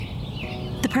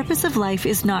The purpose of life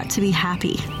is not to be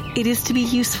happy. It is to be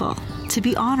useful, to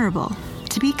be honorable,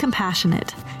 to be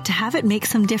compassionate, to have it make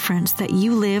some difference that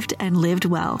you lived and lived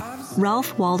well.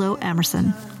 Ralph Waldo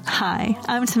Emerson. Hi,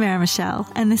 I'm Tamara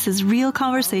Michelle, and this is Real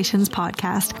Conversations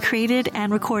podcast, created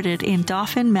and recorded in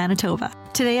Dauphin, Manitoba.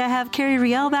 Today I have Kerri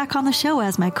Riehl back on the show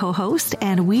as my co-host,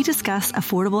 and we discuss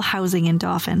affordable housing in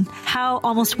Dauphin, how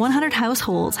almost 100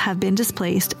 households have been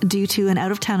displaced due to an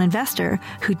out-of-town investor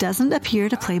who doesn't appear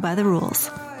to play by the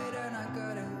rules.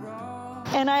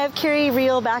 And I have Kerri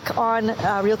Riehl back on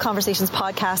Real Conversations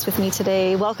podcast with me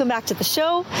today. Welcome back to the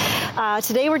show.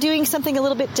 Today we're doing something a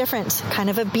little bit different, kind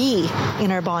of a bee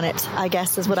in our bonnet, I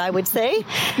guess is what I would say.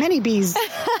 Many bees.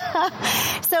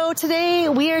 So today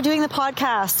we are doing the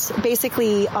podcast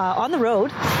basically on the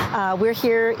road. We're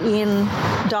here in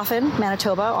Dauphin,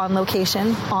 Manitoba, on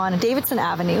location on Davidson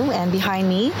Avenue, and behind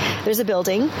me there's a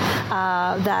building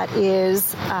that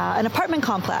is an apartment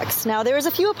complex. Now there is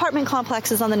a few apartment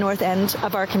complexes on the north end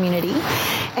of our community,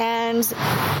 and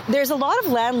there's a lot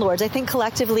of landlords. I think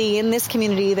collectively in this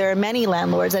community there are many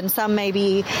landlords, and some may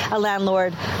be a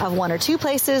landlord of one or two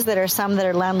places. There are some that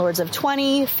are landlords of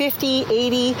 20, 50,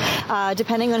 80,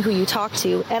 depending on who you talk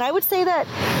to. And I would say that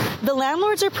the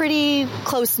landlords are pretty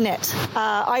close-knit.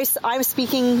 I'm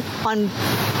speaking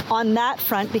on that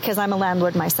front because I'm a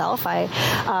landlord myself. I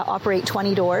operate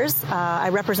 20 doors. I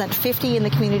represent 50 in the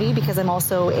community because I'm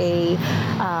also a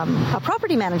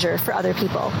property manager for other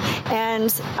people.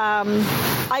 And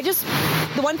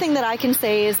the one thing that I can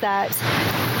say is that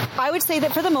I would say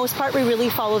that for the most part, we really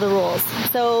follow the rules.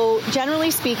 So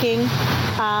generally speaking,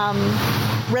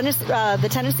 the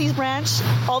tenancies branch,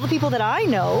 all the people that I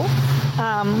know,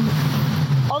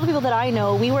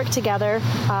 we work together,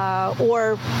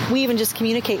 or we even just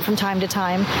communicate from time to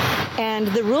time. And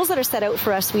the rules that are set out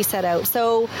for us, we set out.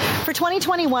 So for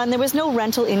 2021, there was no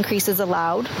rental increases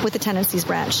allowed with the tenancies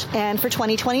branch. And for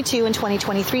 2022 and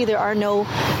 2023, there are no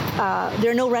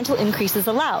rental increases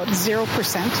allowed.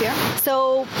 0%, yeah.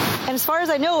 So, and as far as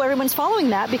I know, everyone's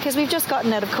following that because we've just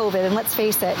gotten out of COVID. And let's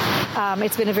face it,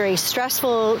 it's been a very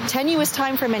stressful, tenuous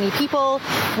time for many people.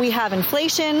 We have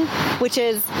inflation, which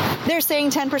is, they're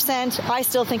saying 10%. I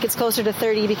still think it's closer to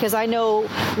 30 because I know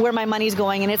where my money's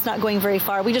going and it's not going very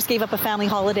far. We just gave up a family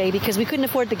holiday because we couldn't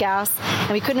afford the gas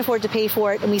and we couldn't afford to pay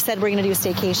for it, and we said we're going to do a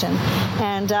staycation.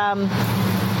 And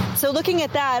so looking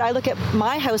at that, I look at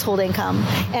my household income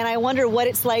and I wonder what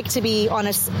it's like to be on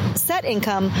a set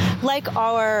income like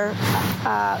our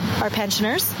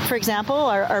pensioners, for example,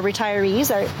 our retirees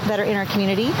that are in our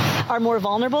community are more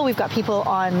vulnerable. We've got people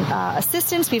on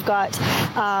assistance. We've got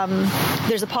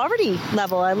there's a poverty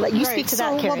level. I'll let you speak to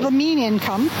that, Kerri. Well, the mean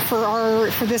income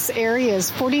for this area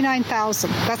is $49,000.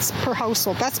 That's per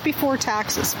household. That's before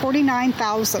taxes.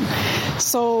 $49,000.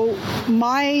 So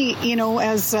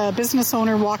as a business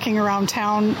owner walking around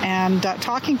town and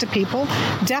talking to people,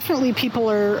 definitely people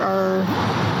are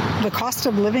the cost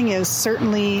of living is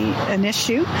certainly an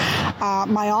issue.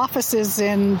 My office is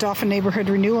in Dauphin Neighborhood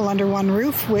Renewal under one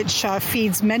roof, which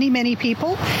feeds many, many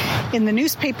people. In the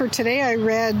newspaper today, I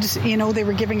read, they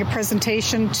were giving a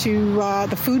presentation to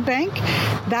the food bank.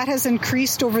 That has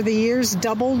increased over the years,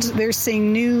 doubled. They're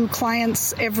seeing new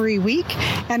clients every week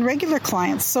and regular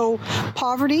clients. So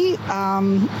poverty,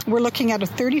 we're looking at a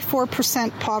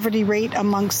 34% poverty rate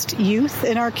amongst youth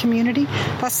in our community.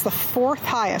 That's the fourth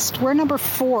highest. We're number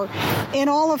 4 in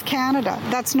all of Canada.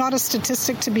 That's not a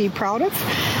statistic to be proud of.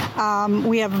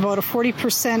 We have about a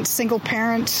 40% single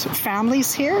parent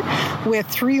families here with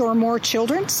 3 or more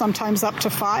children, sometimes up to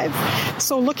 5.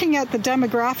 So looking at the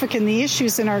demographic and the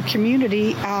issues in our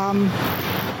community,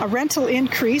 a rental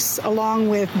increase along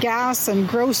with gas and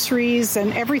groceries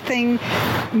and everything.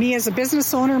 Me as a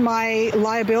business owner, my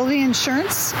liability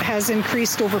insurance has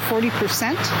increased over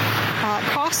 40%.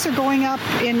 Costs are going up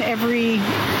in every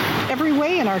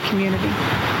way in our community.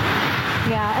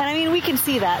 Yeah, and I mean, we can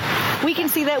see that. We can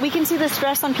see the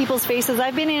stress on people's faces.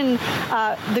 I've been in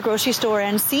the grocery store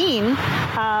and seen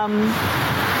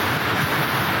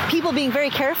people being very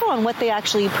careful on what they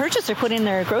actually purchase or put in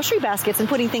their grocery baskets and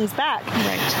putting things back.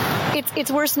 Right.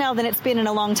 It's worse now than it's been in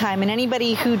a long time, and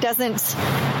anybody who doesn't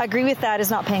agree with that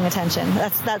is not paying attention.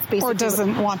 That's basically, or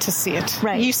doesn't want to see it.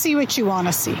 Right. You see what you want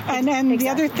to see. And exactly. The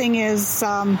other thing is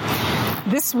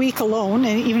this week alone,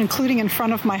 and even including in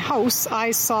front of my house,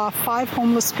 I saw 5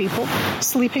 homeless people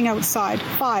sleeping outside.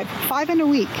 Five in a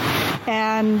week.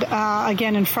 And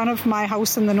again, in front of my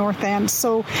house in the North End.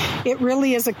 So it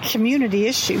really is a community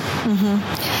issue.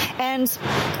 Mm-hmm. And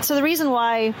so the reason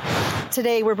why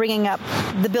today we're bringing up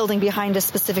the building behind us,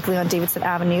 specifically on Davidson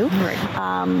Avenue.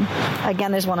 Right.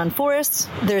 Again, there's one on Forest.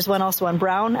 There's one also on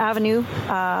Brown Avenue.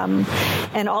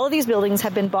 And all of these buildings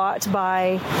have been bought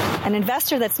by an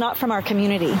investor that's not from our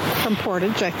community. From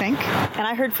Portage, I think. And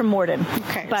I heard from Morden.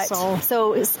 Okay. But so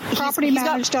property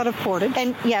managed out of Portage.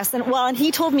 And yes, and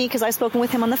he told me, because I've spoken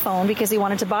with him on the phone, because he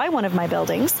wanted to buy one of my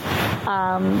buildings.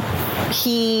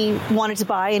 He wanted to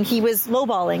buy, and he was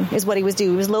lowballing, is what he was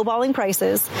doing. He was lowballing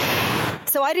prices.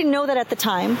 So I didn't know that at the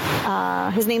time.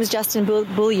 His name is Justin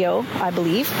Bouillot, I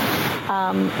believe.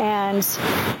 And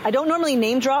I don't normally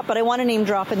name drop, but I want to name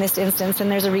drop in this instance,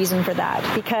 and there's a reason for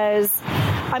that. Because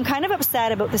I'm kind of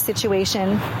upset about the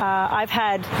situation. I've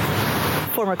had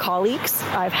former colleagues,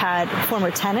 I've had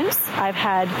former tenants, I've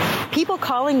had people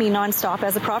calling me nonstop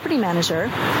as a property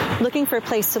manager looking for a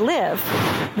place to live.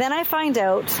 Then I find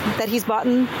out that he's bought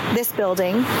in this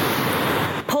building,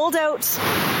 pulled out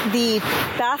the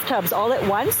bathtubs all at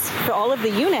once for all of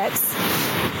the units,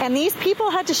 and these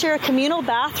people had to share a communal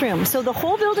bathroom. So the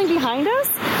whole building behind us,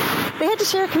 they had to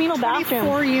share a communal bathroom.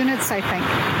 24 units, I think.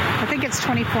 I think it's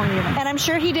 24 units. And I'm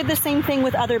sure he did the same thing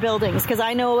with other buildings, because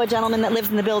I know a gentleman that lives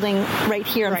in the building right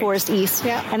here in Forest East.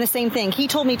 Yeah. And the same thing. He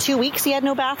told me 2 weeks he had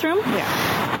no bathroom.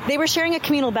 Yeah. They were sharing a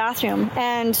communal bathroom.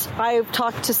 And I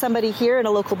talked to somebody here in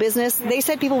a local business. They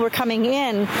said people were coming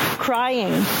in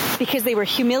crying because they were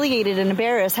humiliated and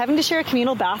embarrassed. Having to share a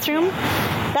communal bathroom,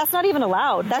 that's not even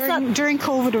allowed. That's during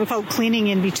COVID without cleaning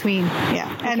in between. Yeah.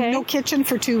 And no kitchen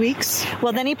for 2 weeks.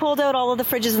 Well, then he pulled out all of the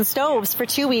fridges and stoves for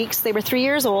 2 weeks. They were 3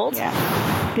 years old. Yeah.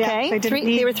 Okay. They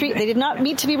did not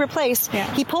need to be replaced.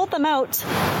 Yeah. He pulled them out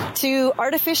to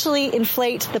artificially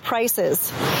inflate the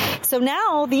prices. So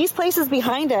now these places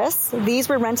behind us, these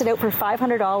were rented out for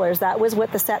 $500. That was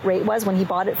what the set rate was when he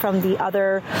bought it from the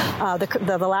other,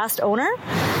 the last owner.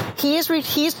 He's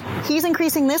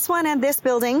increasing this one and this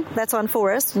building that's on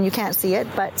Forest, and you can't see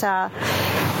it, but to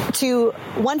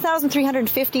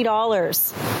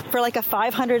 $1,350 for like a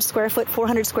 500 square foot,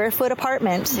 400 square foot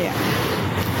apartment. Yeah.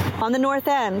 On the North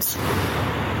End.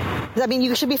 I mean,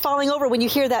 you should be falling over when you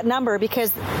hear that number,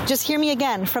 because just hear me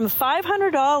again, from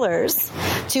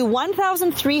 $500 to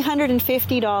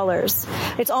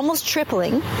 $1,350. It's almost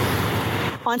tripling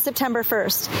on September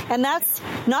 1st. And that's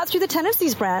not through the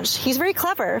tenancies branch. He's very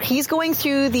clever. He's going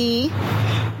through the...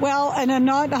 Well, and I'm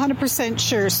not 100%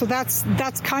 sure. So that's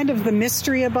kind of the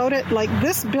mystery about it. Like,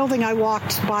 this building I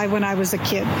walked by when I was a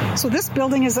kid. So this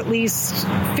building is at least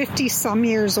 50 some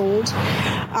years old.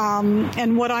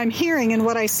 And what I'm hearing and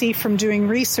what I see from doing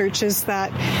research is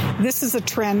that this is a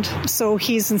trend. So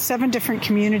he's in 7 different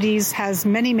communities, has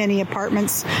many, many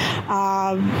apartments,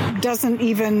 doesn't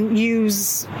even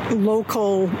use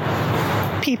local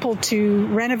people to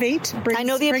renovate. I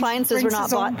know the appliances were not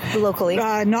bought locally.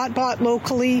 Not bought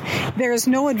locally. There is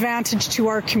no advantage to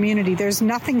our community. There's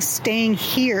nothing staying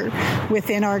here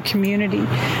within our community.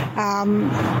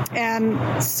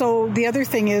 And so the other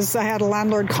thing is, I had a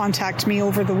landlord contact me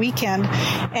over the weekend.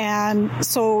 And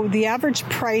so the average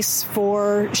price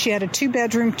she had a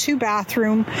 2-bedroom,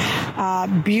 2-bathroom,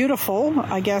 beautiful,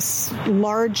 I guess,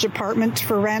 large apartment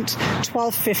for rent,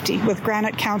 $1,250 with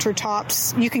granite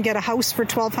countertops. You can get a house for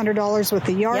 $1,200 with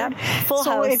a yard. Yep, full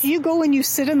so house. If you go and you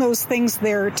sit in those things,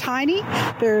 they're tiny.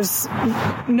 There's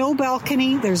no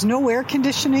balcony. There's no air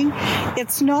conditioning.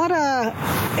 It's not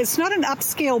an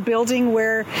upscale building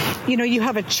where, you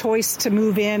have a choice to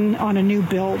move in on a new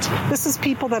build. This is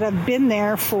people that have been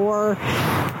there for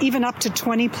even up to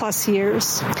 20 plus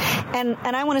years. And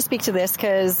I want to speak to this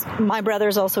because my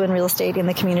brother's also in real estate in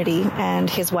the community, and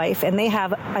his wife, and they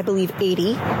have, I believe,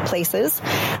 80 places.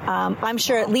 I'm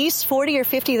sure at least 40 or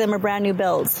 50 of them are brand new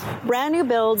builds. Brand new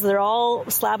builds. They're all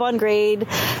slab on grade.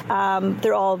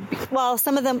 They're all, well,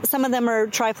 some of them are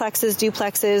triplexes,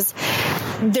 duplexes.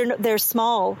 They're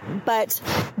small, but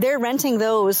they're renting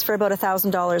those for about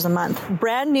 $1,000 a month.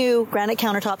 Brand new granite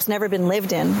countertops, never been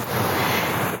lived in.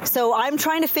 So I'm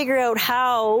trying to figure out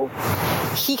how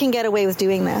he can get away with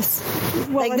doing this.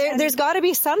 Well, there's got to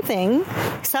be something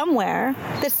somewhere.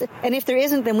 And if there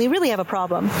isn't, then we really have a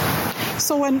problem.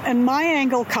 So, and my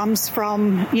angle comes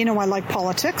from, I like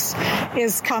politics,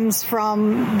 comes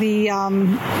from the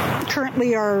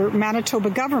currently our Manitoba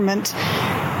government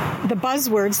the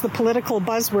buzzwords, the political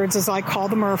buzzwords, as I call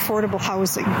them, are affordable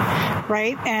housing,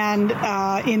 right? And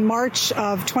in March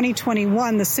of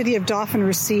 2021, the city of Dauphin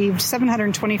received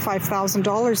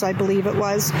 $725,000, I believe it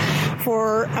was,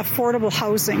 for affordable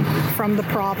housing from the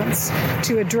province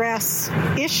to address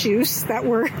issues that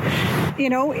were,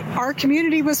 our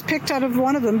community was picked out of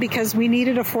one of them because we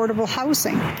needed affordable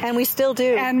housing. And we still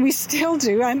do.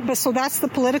 And so that's the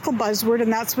political buzzword,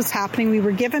 and that's what's happening. We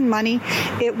were given money.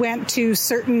 It went to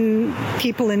certain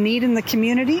people in need in the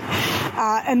community.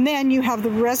 And then you have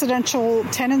the residential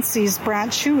tenancies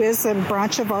branch, who is a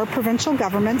branch of our provincial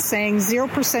government, saying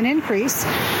 0% increase.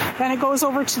 Then it goes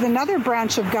over to another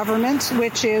branch of government,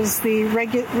 which is the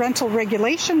Rental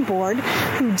Regulation Board,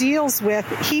 who deals with,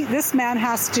 this man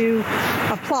has to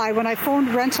apply. When I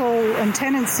phoned rental and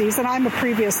tenancies, and I'm a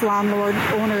previous landlord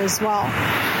owner as well,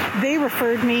 they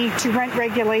referred me to rent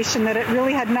regulation, that it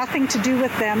really had nothing to do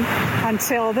with them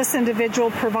until this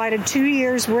individual provided 2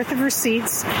 years worth of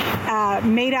receipts,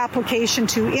 made application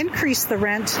to increase the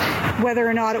rent, whether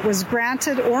or not it was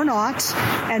granted or not,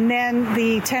 and then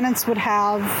the tenants would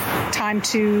have time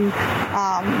to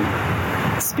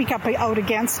speak up out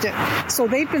against it. So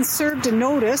they've been served a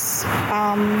notice,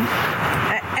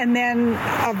 and then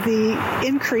of the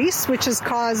increase, which has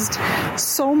caused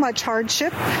so much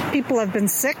hardship. People have been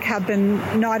sick, have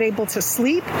been not able to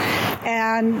sleep,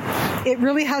 and it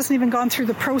really hasn't even gone through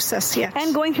the process yet.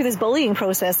 And going through this bullying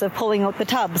process of pulling out the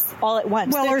tubs all at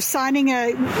once. Well, or signing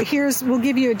we'll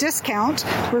give you a discount.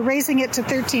 We're raising it to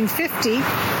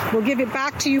 $1,350. We'll give it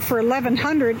back to you for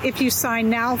 $1,100 if you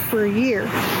sign now for a year.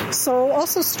 So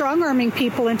also strong-arming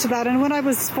people into that. And when I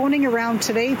was phoning around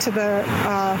today to the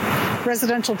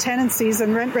residential tenancies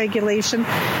and rent regulation,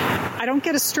 I don't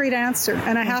get a straight answer.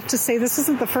 And I have to say, this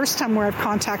isn't the first time where I've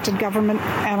contacted government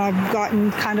and I've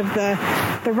gotten kind of the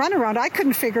runaround. I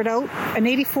couldn't figure it out. An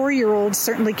 84-year-old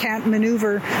certainly can't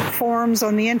maneuver forms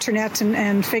on the internet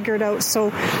and figure it out.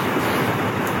 So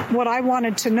what I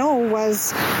wanted to know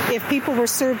was if people were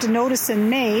served a notice in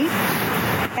May,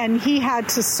 and he had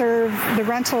to serve the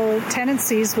rental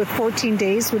tenancies with 14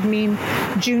 days, would mean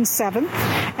June 7th.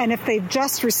 And if they've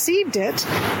just received it...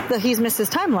 He's missed his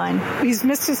timeline. He's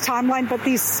missed his timeline, but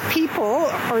these people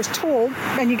are told,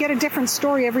 and you get a different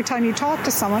story every time you talk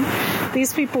to someone,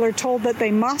 these people are told that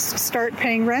they must start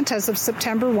paying rent as of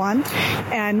September 1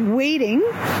 and waiting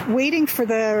for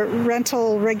the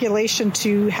rental regulation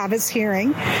to have its hearing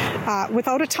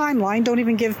without a timeline. Don't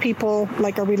even give people,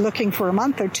 are we looking for a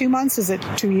month or 2 months? Is it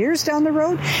 2 years down the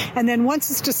road? And then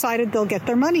once it's decided, they'll get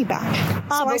their money back.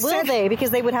 But will they?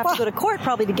 Because they would have to go to court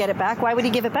probably to get it back. Why would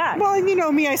he give it back? Well, you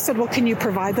know me, I said, well, can you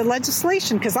provide the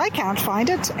legislation? Because I can't find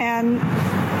it. And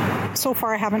so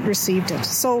far I haven't received it.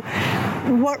 So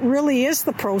what really is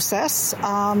the process,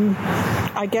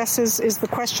 I guess, is the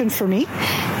question for me.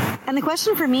 And the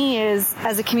question for me is,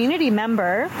 as a community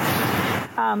member,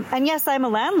 and yes, I'm a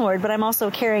landlord, but I'm also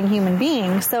a caring human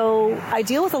being. So I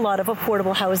deal with a lot of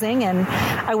affordable housing, and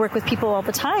I work with people all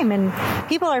the time, and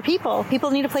people are people. People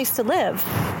need a place to live.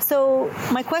 So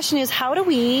my question is, how do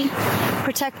we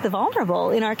protect the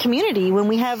vulnerable in our community when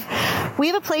we have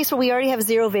a place where we already have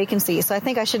zero vacancy? So I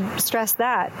think I should stress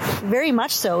that very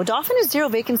much so. Dauphin is zero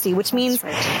vacancy, which means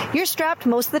you're strapped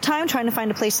most of the time trying to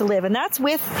find a place to live. And that's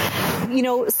with,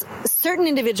 certain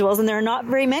individuals, and there are not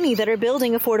very many that are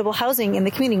building affordable housing in the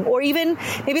community, or even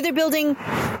maybe they're building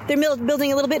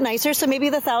a little bit nicer, so maybe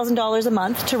the $1,000 a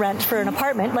month to rent for an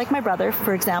apartment, like my brother,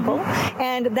 for example,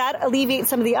 and that alleviates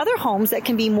some of the other homes that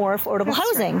can be more affordable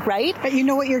housing, right? But you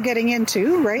know what you're getting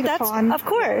into, right? Of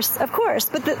course.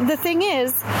 But the thing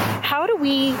is, how do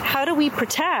we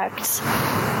protect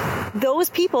those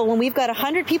people when we've got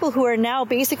 100 people who are now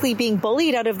basically being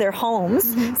bullied out of their homes,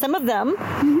 some of them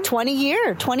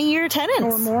 20-year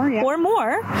tenants or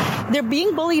more. They're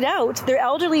being bullied out. They're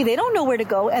elderly. They don't know where to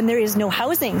go, and there is no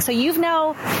housing. So you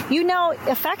now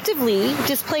effectively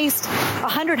displaced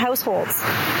 100 households.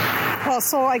 Well,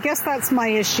 so I guess that's my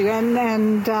issue.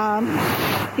 And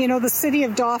the city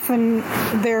of Dauphin,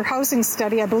 their housing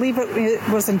study, I believe it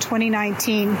was in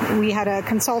 2019, we had a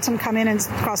consultant come in and it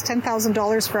cost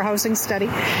 $10,000 for a housing study.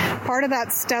 Part of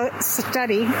that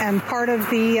study and part of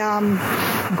the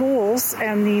goals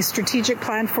and the strategic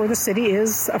plan for the city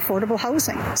is affordable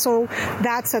housing. So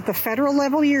that's at the federal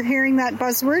level. You're hearing that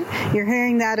buzzword. You're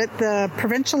hearing that at the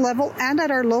provincial level and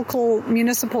at our local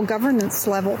municipal governance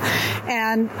level.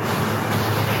 And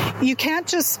you can't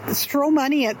just throw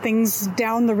money at things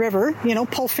down the river,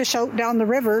 pull fish out down the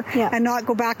river and not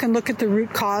go back and look at the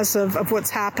root cause of what's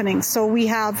happening. So we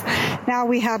have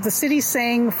the city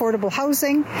saying affordable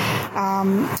housing.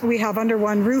 We have Under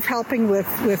One Roof helping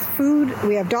with food.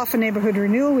 We have Dauphin Neighborhood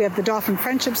Renewal. We have the Dauphin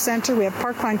Friendship Center. We have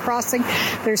Parkland Crossing.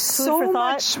 There's so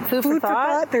much food for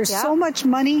thought. There's so much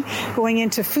money going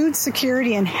into food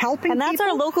security and helping people. And that's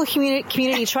our local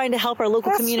community trying to help our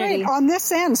local community. Right, on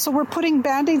this end. So we're putting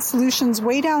Band-Aid solutions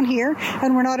way down here,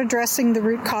 and we're not addressing the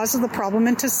root cause of the problem.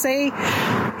 And to say,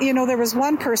 there was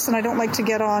one person, I don't like to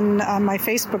get on my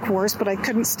Facebook wars, but I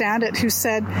couldn't stand it, who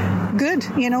said, good,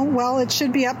 well, it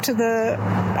should be up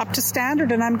to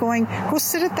standard. And I'm going, go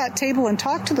sit at that table and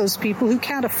talk to those people who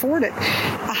can't afford it.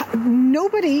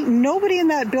 Nobody in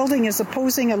that building is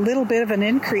opposing a little bit of an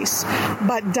increase,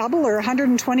 but double or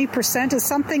 120% is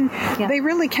something they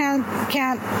really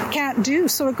can't do.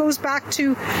 So it goes back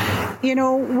to,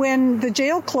 when the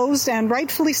jail closed, and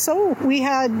rightfully so, we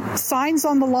had signs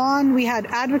on the lawn, we had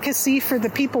advocacy for the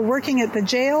people working at the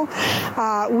jail,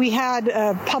 we had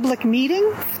a public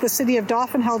meeting. The city of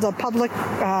Dauphin held a public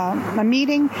a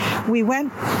meeting.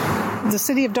 The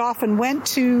city of Dauphin went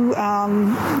to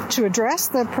address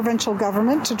the provincial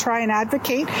government to try and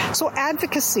advocate. So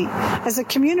advocacy as a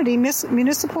community,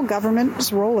 municipal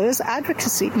government's role is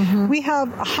advocacy. Mm-hmm. We have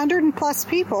 100+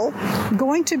 people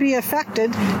going to be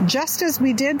affected, just as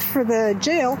we did for the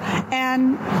jail,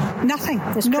 and nothing.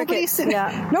 Nobody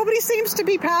seems to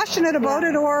be passionate about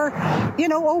it, or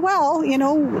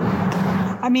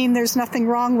there's nothing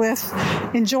wrong with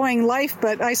enjoying life,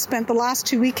 but I spent the last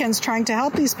 2 weekends trying to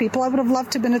help these people. I would have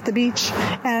loved to have been at the beach,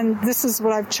 and this is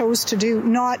what I've chose to do.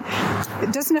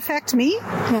 It doesn't affect me,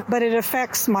 but it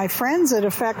affects my friends. It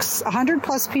affects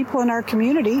 100+ people in our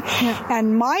community. Yeah.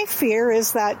 And my fear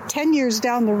is that 10 years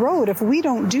down the road, if we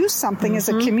don't do something as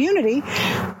a community,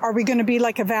 are we going to be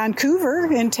like a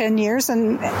Vancouver in 10 years,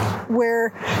 and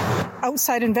where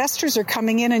outside investors are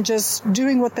coming in and just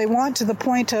doing what they want to the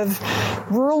point of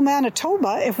rural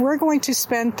Manitoba? If we're going to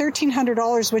spend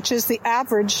 $1,300, which is the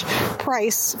average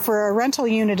price for a rental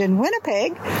unit in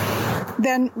Winnipeg,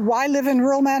 then why live in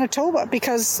rural Manitoba?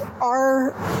 Because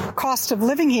our cost of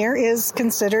living here is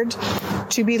considered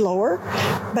to be lower,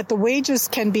 but the wages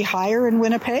can be higher in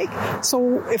Winnipeg.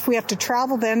 So if we have to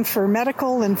travel then for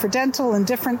medical and for dental and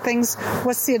different things,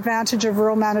 what's the advantage of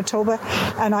rural Manitoba?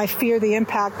 And I fear the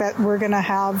impact that we're going to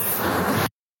have.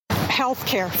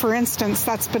 Healthcare, for instance,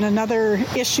 that's been another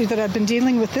issue that I've been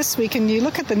dealing with this week. And you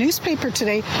look at the newspaper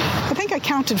today, I think I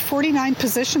counted 49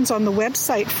 positions on the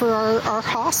website for our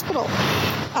hospital.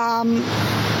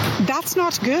 That's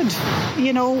not good.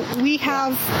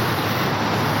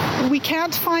 We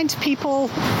can't find people.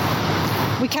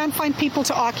 We can't find people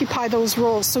to occupy those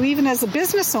roles. So even as a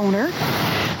business owner,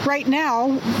 right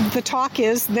now, the talk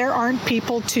is there aren't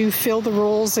people to fill the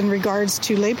roles in regards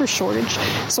to labor shortage.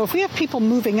 So if we have people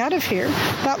moving out of here,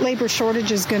 that labor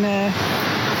shortage is going to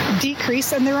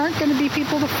decrease, and there aren't going to be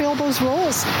people to fill those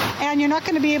roles. And you're not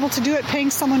going to be able to do it paying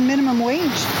someone minimum wage.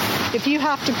 If you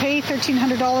have to pay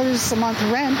 $1,300 a month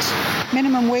rent,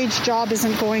 minimum wage job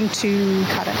isn't going to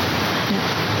cut it.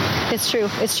 Yeah. It's true.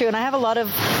 And I have a lot of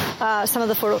some of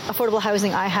the affordable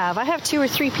housing I have 2 or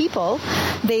 3 people.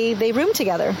 They room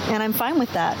together, and I'm fine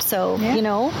with that. So,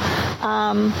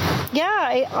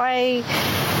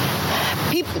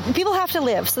 people have to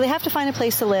live, so they have to find a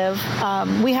place to live.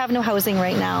 We have no housing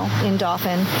right now in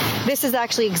Dauphin. This has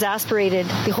actually exacerbated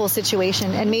the whole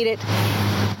situation and made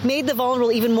the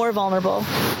vulnerable even more vulnerable.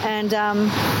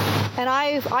 And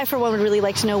I, for one, would really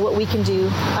like to know what we can do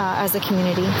as a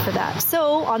community for that.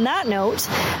 So on that note,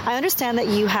 I understand that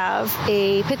you have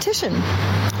a petition.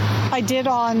 I did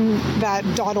on that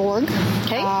 .org.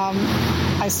 Okay.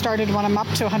 I started when I'm up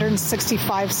to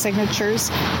 165 signatures.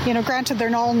 Granted,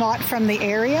 they're all not from the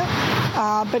area,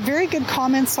 but very good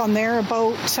comments on there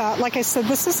about, like I said,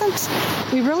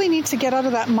 we really need to get out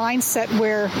of that mindset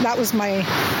where that was my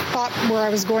thought where I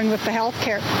was going with the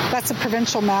healthcare. That's a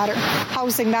provincial matter.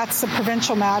 Housing, that's a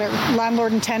provincial matter.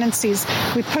 Landlord and tenancies,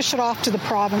 we push it off to the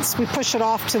province. We push it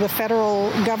off to the federal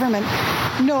government.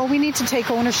 No, we need to take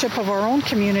ownership of our own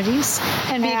communities.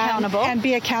 And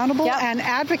be accountable. Yep. And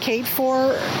advocate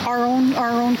for our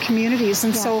own communities.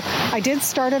 And so I did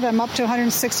start it. I'm up to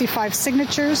 165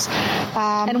 signatures.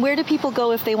 And where do people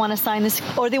go if they want to sign this,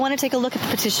 or they want to take a look at the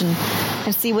petition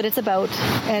and see what it's about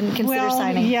and consider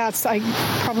signing? Yes, I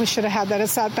probably should have had that.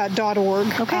 It's at that .org.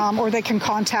 Okay. Or they can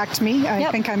contact me. I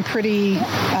think I'm pretty...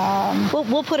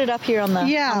 We'll put it up here on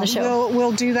the show.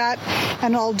 We'll do that,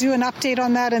 and I'll do an update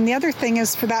on that. And the other thing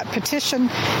is, for that petition,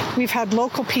 we've had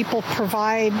local people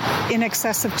provide in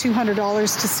excess of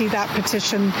 $200 to see that petition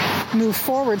transition move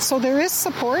forward. So there is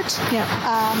support. Yeah.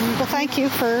 Well, thank you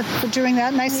for doing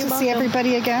that. Nice to see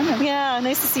everybody again. And yeah,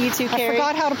 nice to see you too, Kerri. I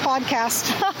forgot how to podcast.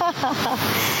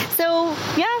 So,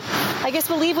 yeah, I guess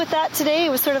we'll leave with that today. It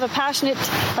was sort of a passionate,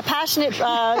 passionate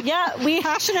plea.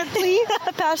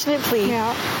 A passionate plea.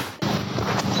 Yeah.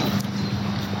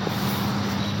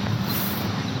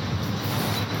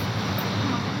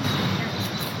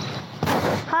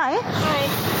 Hi.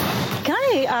 Can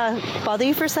I bother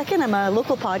you for a second? I'm a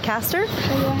local podcaster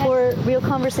for Real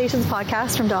Conversations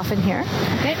podcast from Dauphin here.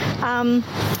 Okay.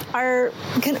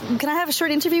 Can I have a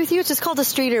short interview with you? It's just called a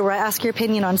streeter where I ask your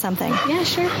opinion on something. Yeah,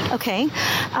 sure. Okay.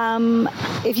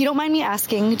 If you don't mind me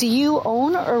asking, do you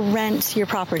own or rent your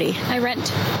property? I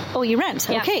rent. Oh, you rent?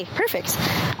 Yeah. Okay, perfect.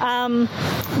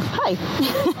 Hi.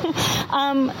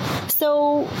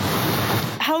 So,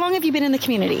 how long have you been in the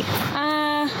community?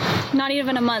 Not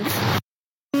even a month.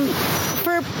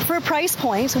 For a price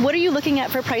point, what are you looking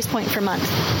at for a price point per month?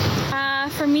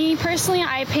 For me personally,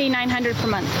 I pay $900 per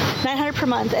month. $900 per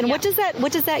month. And Yeah. what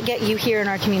does that get you here in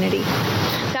our community?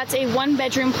 That's a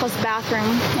 1-bedroom plus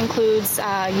bathroom. Includes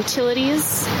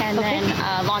utilities and then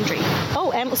laundry.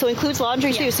 Oh, and so includes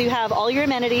laundry too. Yeah. So you have all your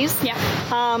amenities. Yeah.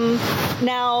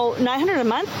 Now, $900 a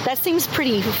month, that seems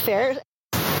pretty fair.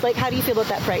 Like, how do you feel about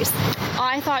that price?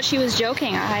 I thought she was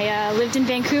joking. I lived in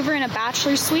Vancouver in a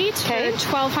bachelor suite for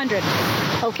 $1,200.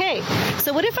 Okay.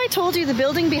 So what if I told you the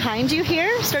building behind you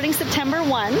here, starting September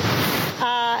 1,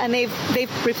 and they've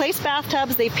replaced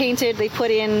bathtubs, they've painted, they've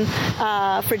put in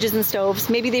fridges and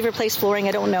stoves. Maybe they've replaced flooring,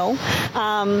 I don't know.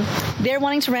 They're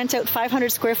wanting to rent out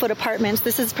 500 square foot apartments.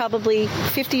 This is probably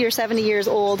 50 or 70 years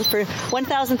old for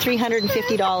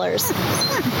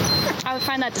 $1,350. I would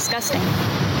find that disgusting.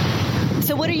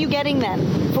 So what are you getting then?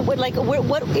 What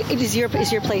is your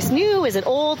place new? Is it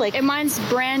old? Mine's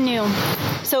brand new.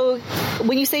 So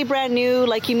when you say brand new,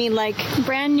 you mean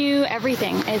brand new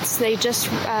everything. They just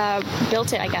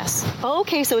built it, I guess. Oh,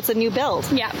 okay, so it's a new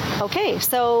build. Yeah. Okay,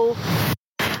 so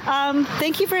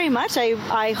thank you very much.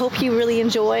 I hope you really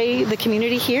enjoy the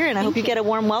community here, and I hope you get a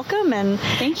warm welcome. And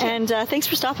thank you. And thanks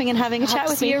for stopping and having a chat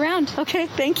with me. See you around. Okay,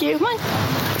 thank you. Come on.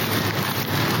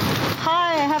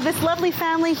 Hi, I have this lovely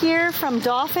family here from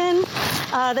Dauphin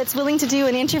that's willing to do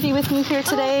an interview with me here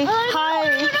today.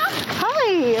 Hi.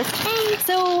 Hi.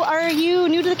 So, are you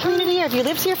new to the community? Have you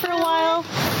lived here for a while?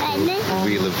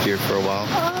 We lived here for a while.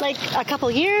 Like a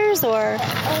couple years, or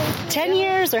 10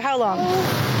 years, or how long?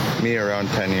 Me, around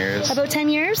 10 years. About 10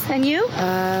 years. And you?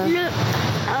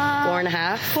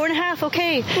 4.5. 4.5,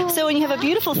 okay. So, and you have a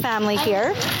beautiful family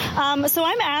here. So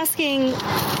I'm asking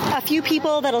a few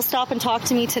people that'll stop and talk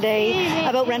to me today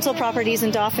about rental properties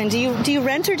in Dauphin. Do you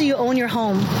rent or do you own your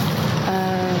home?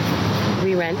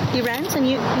 We rent. You rent, and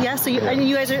you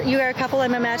guys are a couple,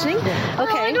 I'm imagining. Yeah.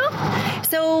 Okay.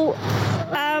 So,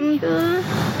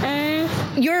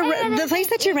 the place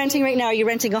that you're renting right now, are you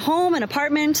renting a home, an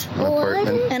apartment?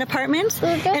 An apartment.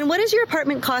 And what does your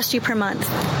apartment cost you per month?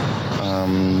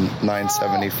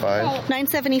 $975.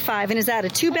 $975. And is that a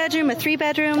 2-bedroom, a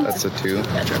 3-bedroom? That's a 2.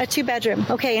 A 2-bedroom.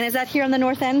 Okay. And is that here on the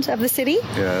north end of the city?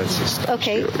 Yeah, it's just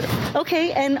okay. True, yeah.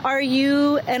 Okay. And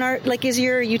is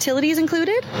your utilities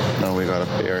included? No, we gotta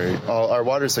pay our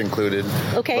water's included.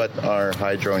 Okay. But our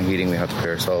hydro and heating we have to pay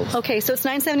ourselves. Okay, so it's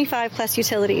 $975 plus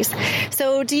utilities.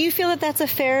 So do you feel that that's a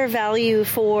fair value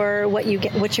for what you're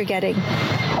getting?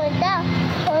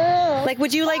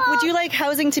 Would you like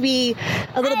housing to be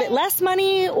a little bit less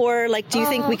money, or do you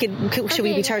think should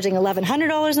we be charging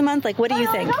 $1,100 a month? What do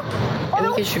you think? I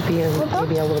think it should be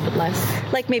maybe a little bit less.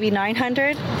 Maybe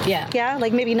 $900? Yeah. Yeah,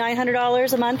 maybe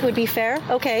 $900 a month would be fair.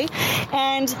 Okay.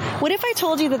 And what if I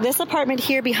told you that this apartment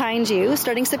here behind you,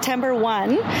 starting September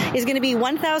 1, is going to be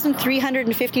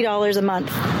 $1,350 a month?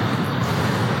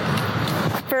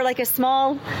 For a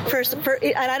small,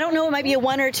 and I don't know, it might be a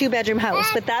 1 or 2-bedroom house,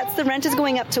 but the rent is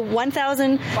going up to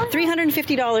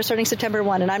 $1,350 starting September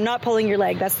 1, and I'm not pulling your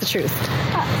leg. That's the truth.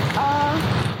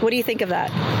 What do you think of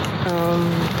that?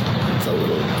 It's a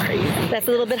little crazy. That's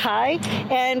a little bit high.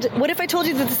 And what if I told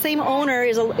you that the same owner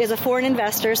is a foreign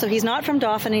investor, so he's not from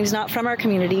Dauphin, and he's not from our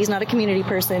community, he's not a community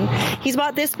person. He's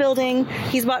bought this building,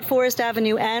 he's bought Forest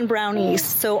Avenue and Brown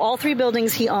East, so all 3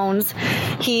 buildings he owns.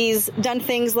 He's done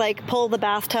things like pull the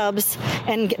bathtubs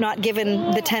and not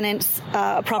given the tenants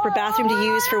a proper bathroom to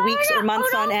use for weeks or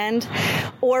months on end,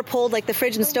 or pulled the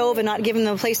fridge and stove and not given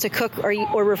them a place to cook or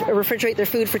refrigerate their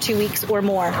food for 2 weeks or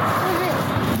more.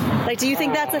 Do you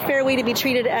think that's a fair way to be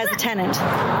treated as a tenant?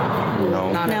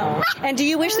 No. No. And do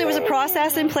you wish there was a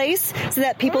process in place so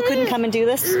that people couldn't come and do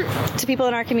this to people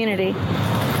in our community?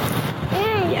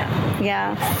 Yeah.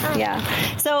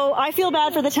 Yeah. So I feel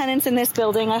bad for the tenants in this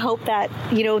building. I hope that,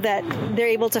 that they're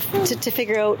able to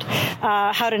figure out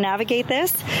how to navigate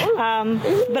this.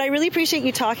 But I really appreciate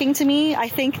you talking to me. I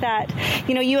think that,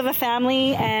 you have a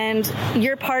family and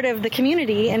you're part of the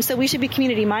community. And so we should be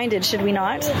community minded, should we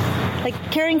not?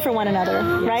 Like caring for one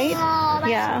another, right?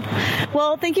 Yeah.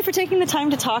 Well, thank you for taking the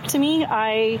time to talk to me.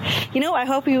 I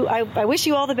wish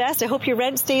you all the best. I hope your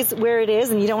rent stays where it is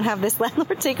and you don't have this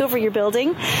landlord take over your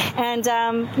building. And,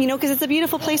 because it's a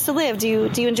beautiful place to live. Do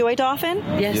you enjoy Dauphin?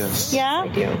 Yes. Yeah? I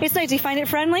do. It's nice. Do you find it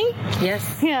friendly?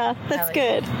 Yes. Yeah, that's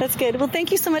good. That's good. Well,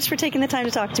 thank you so much for taking the time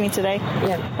to talk to me today.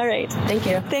 Yeah. All right. Thank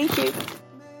you. Thank you.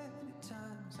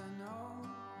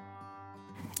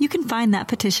 You can find that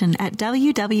petition at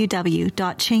www.change.org.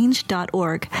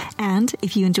 And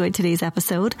if you enjoyed today's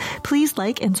episode, please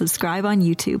like and subscribe on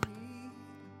YouTube.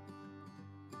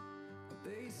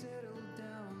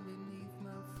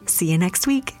 See you next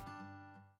week.